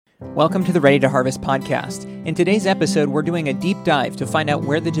Welcome to the Ready to Harvest podcast. In today's episode, we're doing a deep dive to find out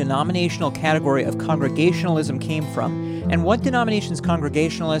where the denominational category of Congregationalism came from and what denominations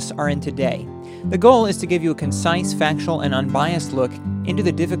Congregationalists are in today. The goal is to give you a concise, factual, and unbiased look into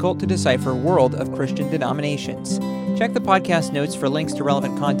the difficult-to-decipher world of Christian denominations. Check the podcast notes for links to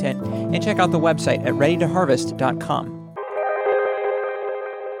relevant content, and check out the website at readytoharvest.com.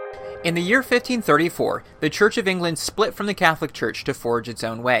 In the year 1534, the Church of England split from the Catholic Church to forge its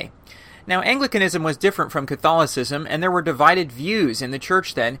own way. Now, Anglicanism was different from Catholicism, and there were divided views in the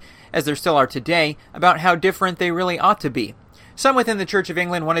Church then, as there still are today, about how different they really ought to be. Some within the Church of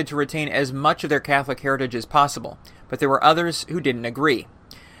England wanted to retain as much of their Catholic heritage as possible, but there were others who didn't agree.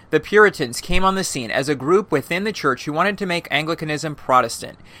 The Puritans came on the scene as a group within the Church who wanted to make Anglicanism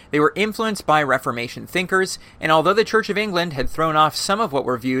Protestant. They were influenced by Reformation thinkers, and although the Church of England had thrown off some of what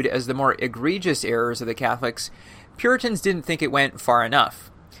were viewed as the more egregious errors of the Catholics, Puritans didn't think it went far enough.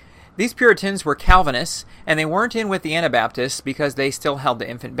 These Puritans were Calvinists, and they weren't in with the Anabaptists because they still held to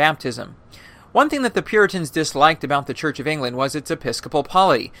infant baptism. One thing that the Puritans disliked about the Church of England was its episcopal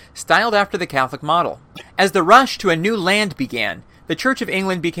polity, styled after the Catholic model. As the rush to a new land began, the Church of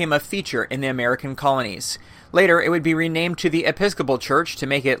England became a feature in the American colonies. Later, it would be renamed to the Episcopal Church to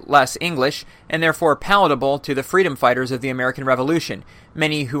make it less English, and therefore palatable to the freedom fighters of the American Revolution,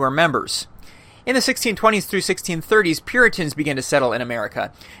 many who were members. In the 1620s through 1630s, Puritans began to settle in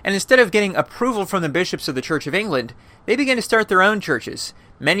America, and instead of getting approval from the bishops of the Church of England, they began to start their own churches,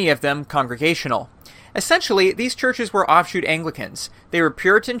 many of them Congregational. Essentially, these churches were offshoot Anglicans. They were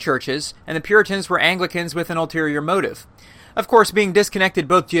Puritan churches, and the Puritans were Anglicans with an ulterior motive. Of course, being disconnected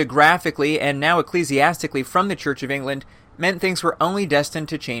both geographically and now ecclesiastically from the Church of England meant things were only destined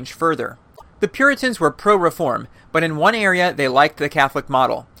to change further. The Puritans were pro-reform, but in one area they liked the Catholic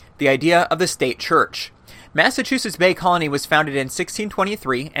model, the idea of the state church. Massachusetts Bay Colony was founded in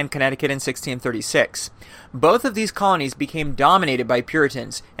 1623 and Connecticut in 1636. Both of these colonies became dominated by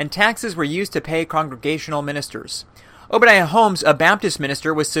Puritans, and taxes were used to pay Congregational ministers. Obadiah Holmes, a Baptist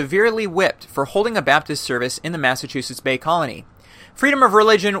minister, was severely whipped for holding a Baptist service in the Massachusetts Bay Colony. Freedom of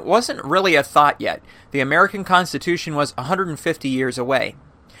religion wasn't really a thought yet. The American Constitution was 150 years away.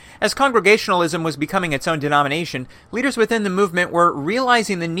 As Congregationalism was becoming its own denomination, leaders within the movement were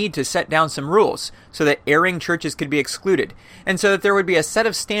realizing the need to set down some rules so that erring churches could be excluded, and so that there would be a set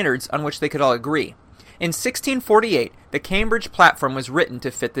of standards on which they could all agree. In 1648, the Cambridge Platform was written to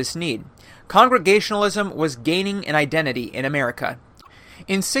fit this need. Congregationalism was gaining an identity in America.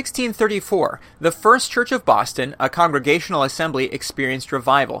 In 1634, the First Church of Boston, a Congregational assembly, experienced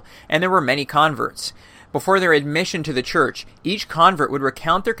revival, and there were many converts. Before their admission to the church, each convert would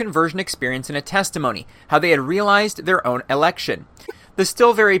recount their conversion experience in a testimony, how they had realized their own election. The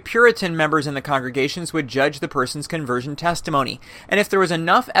still very Puritan members in the congregations would judge the person's conversion testimony, and if there was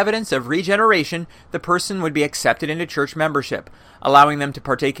enough evidence of regeneration, the person would be accepted into church membership, allowing them to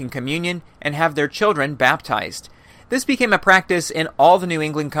partake in communion and have their children baptized. This became a practice in all the New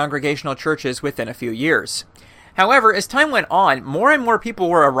England Congregational churches within a few years. However, as time went on, more and more people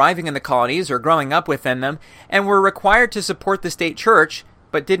were arriving in the colonies or growing up within them and were required to support the state church,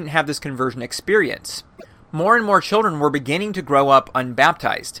 but didn't have this conversion experience. More and more children were beginning to grow up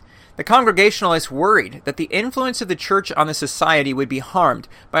unbaptized. The Congregationalists worried that the influence of the church on the society would be harmed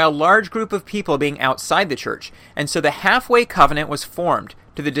by a large group of people being outside the church, and so the halfway covenant was formed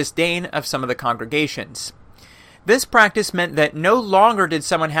to the disdain of some of the congregations. This practice meant that no longer did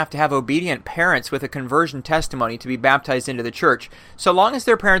someone have to have obedient parents with a conversion testimony to be baptized into the church, so long as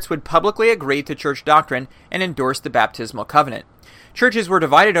their parents would publicly agree to church doctrine and endorse the baptismal covenant. Churches were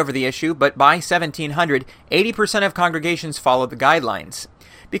divided over the issue, but by 1700, 80% of congregations followed the guidelines.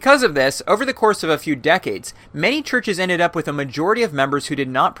 Because of this, over the course of a few decades, many churches ended up with a majority of members who did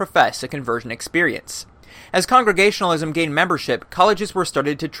not profess a conversion experience. As Congregationalism gained membership, colleges were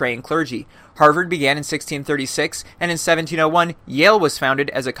started to train clergy. Harvard began in 1636, and in 1701, Yale was founded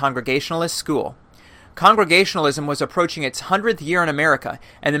as a Congregationalist school. Congregationalism was approaching its 100th year in America,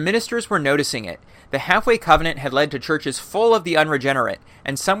 and the ministers were noticing it. The halfway covenant had led to churches full of the unregenerate,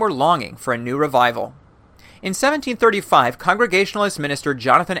 and some were longing for a new revival. In 1735, Congregationalist minister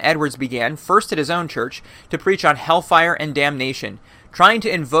Jonathan Edwards began, first at his own church, to preach on hellfire and damnation, trying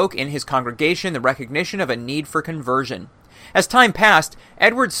to invoke in his congregation the recognition of a need for conversion. As time passed,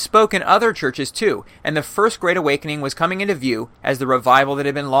 Edwards spoke in other churches too, and the First Great Awakening was coming into view as the revival that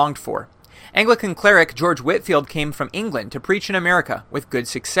had been longed for. Anglican cleric George Whitefield came from England to preach in America with good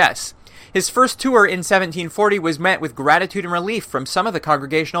success. His first tour in 1740 was met with gratitude and relief from some of the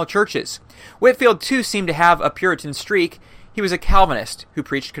Congregational churches. Whitefield too seemed to have a Puritan streak. He was a Calvinist who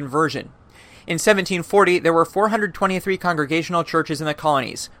preached conversion. In 1740, there were 423 congregational churches in the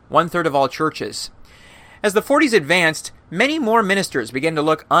colonies, one-third of all churches. As the 40s advanced, many more ministers began to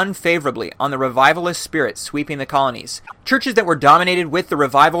look unfavorably on the revivalist spirit sweeping the colonies. Churches that were dominated with the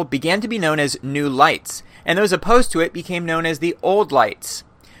revival began to be known as New Lights, and those opposed to it became known as the Old Lights.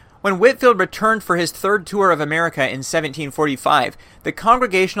 When Whitefield returned for his third tour of America in 1745, the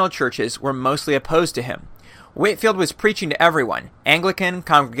congregational churches were mostly opposed to him. Whitefield was preaching to everyone, Anglican,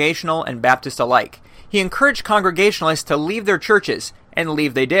 Congregational, and Baptist alike. He encouraged Congregationalists to leave their churches, and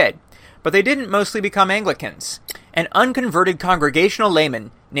leave they did. But they didn't mostly become Anglicans. An unconverted Congregational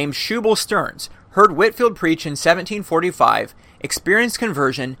layman named Schubel Stearns heard Whitefield preach in 1745, experienced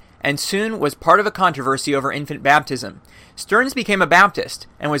conversion, and soon was part of a controversy over infant baptism. Stearns became a Baptist,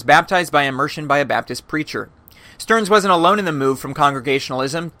 and was baptized by immersion by a Baptist preacher. Stearns wasn't alone in the move from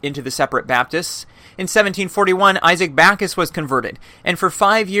Congregationalism into the separate Baptists. In 1741, Isaac Backus was converted, and for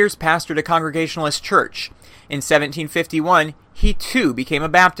 5 years pastored a Congregationalist church. In 1751, he too became a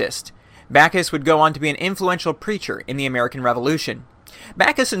Baptist. Backus would go on to be an influential preacher in the American Revolution.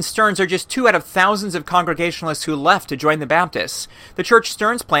 Backus and Stearns are just 2 out of thousands of Congregationalists who left to join the Baptists. The church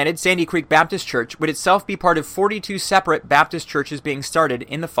Stearns planted, Sandy Creek Baptist Church, would itself be part of 42 separate Baptist churches being started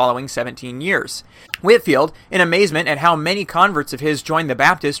in the following 17 years. Whitefield, in amazement at how many converts of his joined the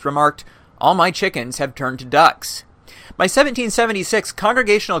Baptist, remarked, "All my chickens have turned to ducks." By 1776,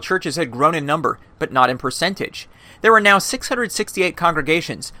 congregational churches had grown in number, but not in percentage. There were now 668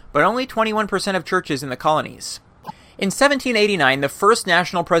 congregations, but only 21% of churches in the colonies. In 1789, the first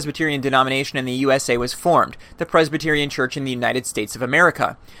national Presbyterian denomination in the USA was formed, the Presbyterian Church in the United States of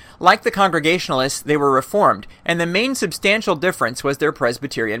America. Like the Congregationalists, they were Reformed, and the main substantial difference was their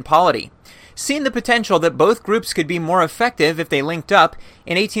Presbyterian polity. Seeing the potential that both groups could be more effective if they linked up,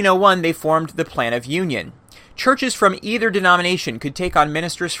 in 1801 they formed the Plan of Union. Churches from either denomination could take on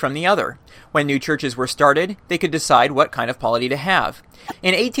ministers from the other. When new churches were started, they could decide what kind of polity to have.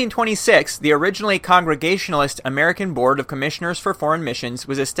 In 1826, the originally Congregationalist American Board of Commissioners for Foreign Missions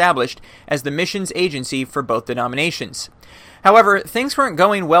was established as the missions agency for both denominations. However, things weren't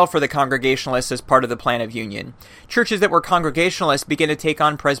going well for the Congregationalists as part of the Plan of Union. Churches that were Congregationalists began to take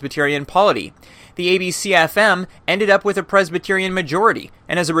on Presbyterian polity. The ABCFM ended up with a Presbyterian majority,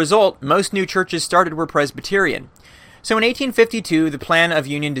 and as a result, most new churches started were Presbyterian. So in 1852, the Plan of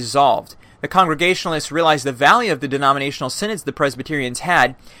Union dissolved. The Congregationalists realized the value of the denominational synods the Presbyterians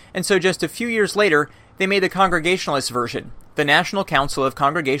had, and so just a few years later, they made the Congregationalist version, the National Council of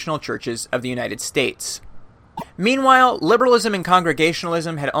Congregational Churches of the United States. Meanwhile, liberalism and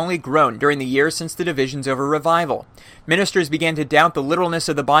Congregationalism had only grown during the years since the divisions over revival. Ministers began to doubt the literalness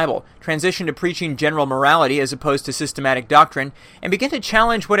of the Bible, transitioned to preaching general morality as opposed to systematic doctrine, and began to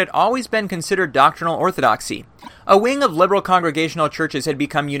challenge what had always been considered doctrinal orthodoxy. A wing of liberal Congregational churches had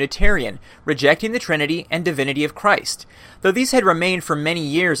become Unitarian, rejecting the Trinity and divinity of Christ. Though these had remained for many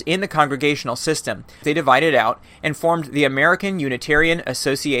years in the Congregational system, they divided out and formed the American Unitarian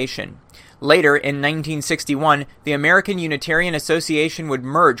Association. Later, in 1961, the American Unitarian Association would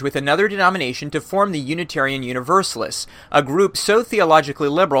merge with another denomination to form the Unitarian Universalists, a group so theologically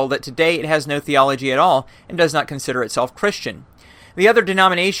liberal that today it has no theology at all and does not consider itself Christian. The other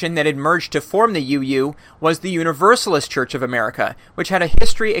denomination that had merged to form the UU was the Universalist Church of America, which had a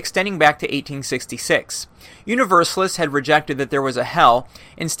history extending back to 1866. Universalists had rejected that there was a hell,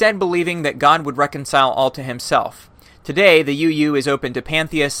 instead believing that God would reconcile all to himself. Today, the UU is open to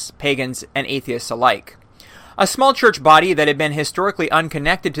pantheists, pagans, and atheists alike. A small church body that had been historically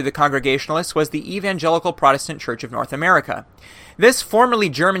unconnected to the Congregationalists was the Evangelical Protestant Church of North America. This formerly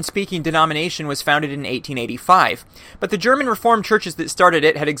German-speaking denomination was founded in 1885, but the German Reformed churches that started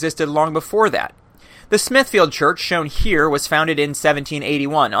it had existed long before that. The Smithfield Church, shown here, was founded in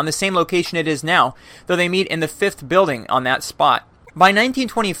 1781, on the same location it is now, though they meet in the 5th building on that spot. By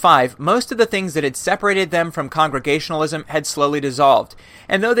 1925, most of the things that had separated them from Congregationalism had slowly dissolved,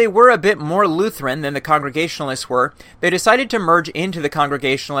 and though they were a bit more Lutheran than the Congregationalists were, they decided to merge into the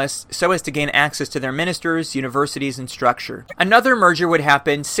Congregationalists so as to gain access to their ministers, universities, and structure. Another merger would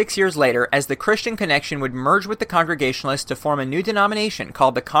happen 6 years later as the Christian Connection would merge with the Congregationalists to form a new denomination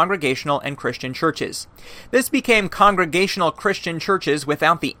called the Congregational and Christian Churches. This became Congregational Christian Churches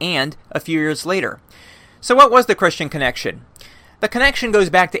without the "and" a few years later. So what was the Christian Connection? The connection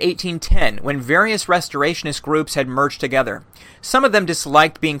goes back to 1810, when various restorationist groups had merged together. Some of them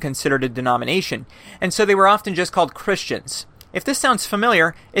disliked being considered a denomination, and so they were often just called Christians. If this sounds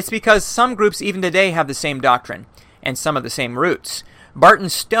familiar, it's because some groups even today have the same doctrine, and some of the same roots. Barton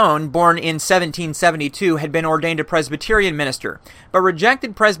Stone, born in 1772, had been ordained a Presbyterian minister, but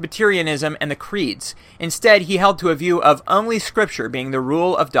rejected Presbyterianism and the creeds. Instead, he held to a view of only Scripture being the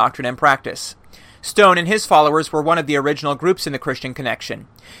rule of doctrine and practice. Stone and his followers were one of the original groups in the Christian Connection.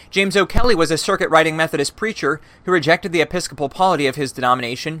 James O'Kelly was a circuit-riding Methodist preacher who rejected the episcopal polity of his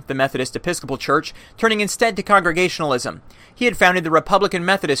denomination, the Methodist Episcopal Church, turning instead to Congregationalism. He had founded the Republican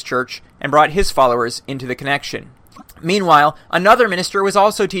Methodist Church and brought his followers into the Connection. Meanwhile, another minister was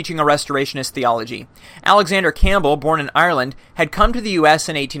also teaching a restorationist theology. Alexander Campbell, born in Ireland, had come to the U.S.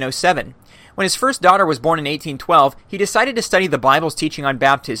 in 1807. When his first daughter was born in 1812, he decided to study the Bible's teaching on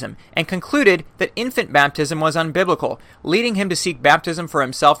baptism and concluded that infant baptism was unbiblical, leading him to seek baptism for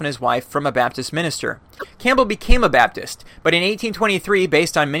himself and his wife from a Baptist minister. Campbell became a Baptist, but in 1823,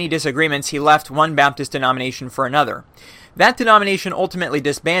 based on many disagreements, he left one Baptist denomination for another. That denomination ultimately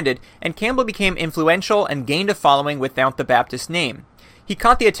disbanded, and Campbell became influential and gained a following without the Baptist name. He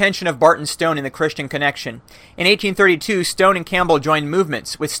caught the attention of Barton Stone in the Christian Connection. In 1832, Stone and Campbell joined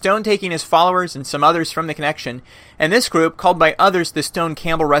movements, with Stone taking his followers and some others from the Connection, and this group, called by others the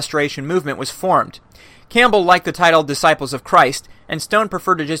Stone-Campbell Restoration Movement, was formed. Campbell liked the title Disciples of Christ, and Stone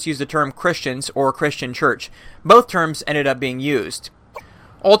preferred to just use the term Christians or Christian Church. Both terms ended up being used.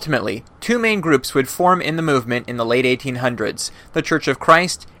 Ultimately, two main groups would form in the movement in the late 1800s, the Church of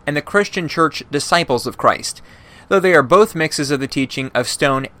Christ and the Christian Church Disciples of Christ, though they are both mixes of the teaching of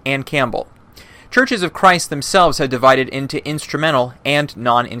Stone and Campbell. Churches of Christ themselves have divided into instrumental and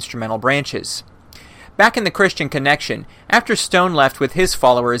non-instrumental branches. Back in the Christian Connection, after Stone left with his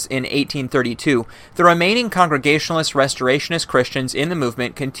followers in 1832, the remaining Congregationalist Restorationist Christians in the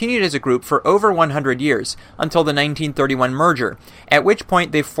movement continued as a group for over 100 years, until the 1931 merger, at which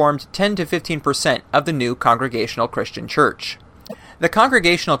point they formed 10 to 15% of the new Congregational Christian Church. The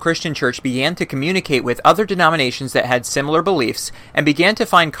Congregational Christian Church began to communicate with other denominations that had similar beliefs and began to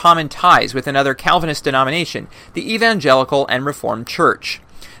find common ties with another Calvinist denomination, the Evangelical and Reformed Church.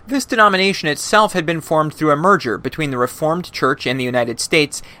 This denomination itself had been formed through a merger between the Reformed Church in the United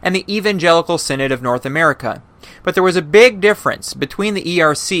States and the Evangelical Synod of North America. But there was a big difference between the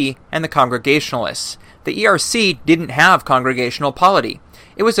ERC and the Congregationalists. The ERC didn't have congregational polity.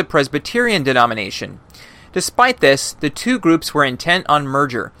 It was a Presbyterian denomination. Despite this, the two groups were intent on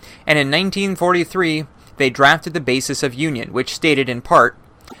merger, and in 1943 they drafted the Basis of Union, which stated in part,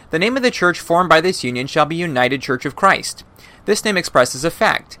 "The name of the church formed by this union shall be United Church of Christ." This name expresses a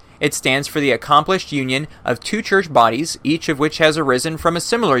fact. It stands for the accomplished union of two church bodies, each of which has arisen from a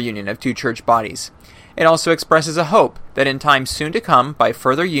similar union of two church bodies. It also expresses a hope that in time soon to come, by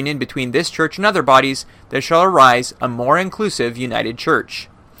further union between this church and other bodies, there shall arise a more inclusive united church.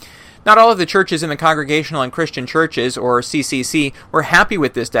 Not all of the churches in the Congregational and Christian Churches, or CCC, were happy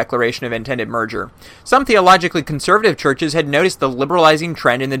with this declaration of intended merger. Some theologically conservative churches had noticed the liberalizing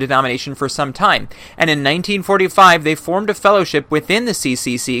trend in the denomination for some time, and in 1945 they formed a fellowship within the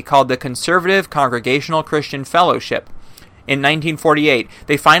CCC called the Conservative Congregational Christian Fellowship. In 1948,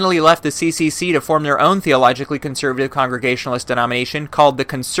 they finally left the CCC to form their own theologically conservative Congregationalist denomination called the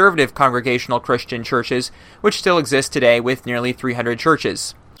Conservative Congregational Christian Churches, which still exists today with nearly 300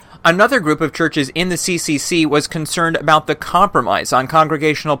 churches. Another group of churches in the CCC was concerned about the compromise on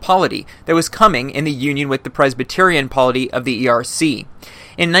congregational polity that was coming in the union with the Presbyterian polity of the ERC.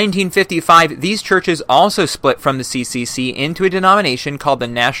 In 1955, these churches also split from the CCC into a denomination called the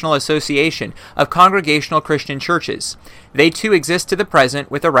National Association of Congregational Christian Churches. They too exist to the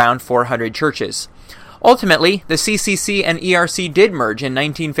present with around 400 churches. Ultimately, the CCC and ERC did merge in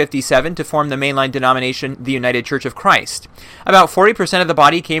 1957 to form the mainline denomination, the United Church of Christ. About 40% of the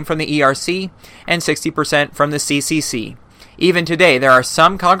body came from the ERC and 60% from the CCC. Even today, there are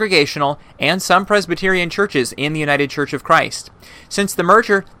some Congregational and some Presbyterian churches in the United Church of Christ. Since the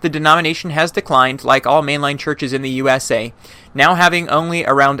merger, the denomination has declined, like all mainline churches in the USA, now having only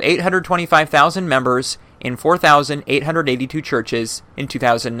around 825,000 members in 4,882 churches in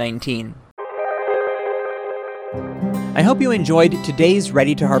 2019. I hope you enjoyed today's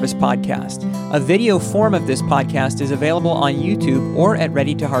Ready to Harvest podcast. A video form of this podcast is available on YouTube or at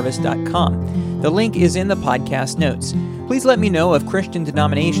readytoharvest.com. The link is in the podcast notes. Please let me know of Christian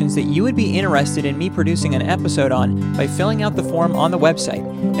denominations that you would be interested in me producing an episode on by filling out the form on the website.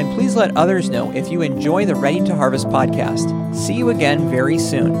 And please let others know if you enjoy the Ready to Harvest podcast. See you again very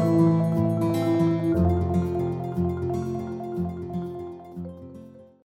soon.